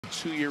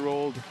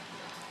2-year-old,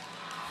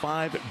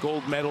 5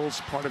 gold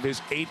medals, part of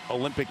his 8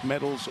 Olympic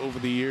medals over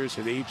the years.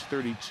 At age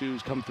 32,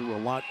 has come through a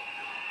lot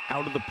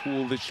out of the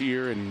pool this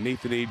year. And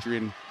Nathan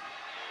Adrian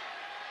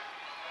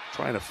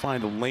trying to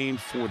find a lane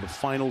for the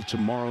final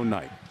tomorrow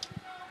night.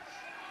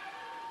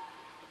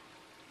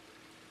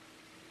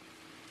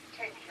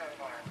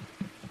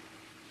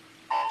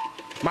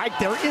 Mike,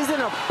 there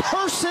isn't a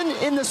person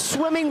in the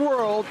swimming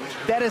world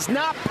that is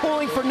not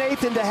pulling for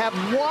Nathan to have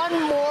one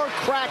more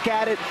crack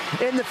at it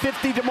in the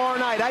 50 tomorrow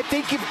night. I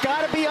think you've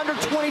got to be under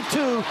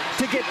 22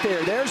 to get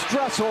there. There's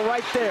Dressel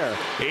right there.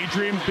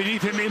 Adrian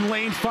beneath him in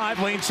lane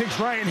 5. Lane 6,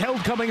 Ryan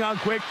Held coming on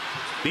quick.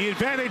 The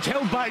advantage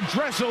held by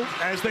Dressel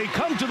as they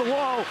come to the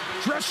wall.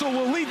 Dressel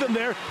will lead them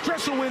there.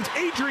 Dressel wins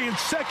Adrian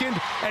second,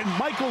 and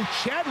Michael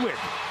Chadwick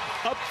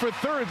up for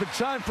third. The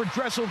time for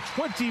Dressel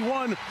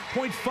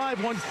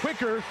 21.51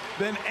 quicker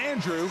than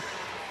Andrew.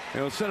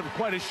 It'll set up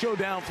quite a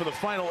showdown for the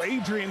final.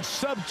 Adrian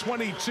sub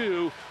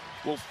 22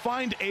 will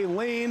find a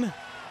lane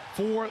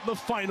for the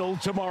final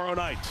tomorrow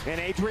night.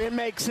 And Adrian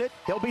makes it.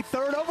 He'll be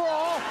third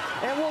overall,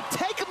 and we'll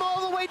take him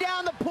all the way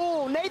down the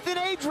pool. Nathan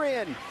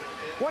Adrian,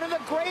 one of the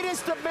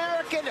greatest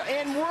American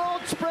and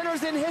world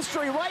sprinters in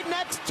history, right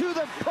next to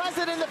the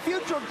present and the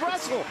future of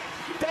Dressel.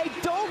 They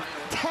don't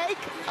take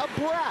a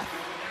breath.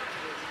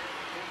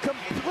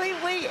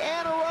 Completely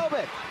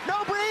anaerobic,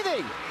 no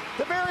breathing.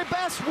 The very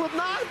best will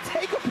not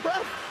take a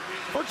breath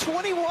for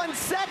 21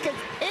 seconds,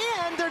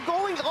 and they're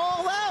going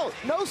all out.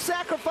 No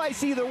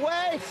sacrifice either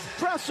way.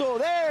 Dressel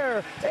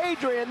there,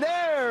 Adrian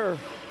there.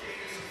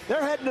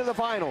 They're heading to the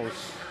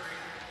finals.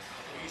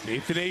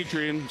 Nathan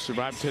Adrian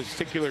survived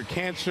testicular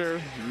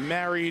cancer,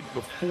 married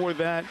before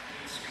that.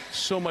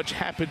 So much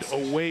happened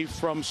away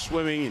from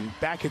swimming, and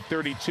back at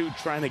 32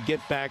 trying to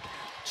get back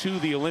to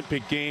the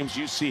Olympic Games.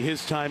 You see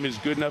his time is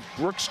good enough.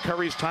 Brooks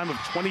Curry's time of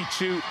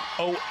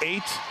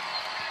 22:08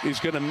 is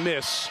going to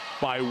miss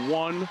by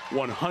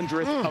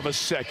 1/100th of a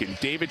second.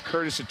 David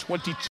Curtis at 22.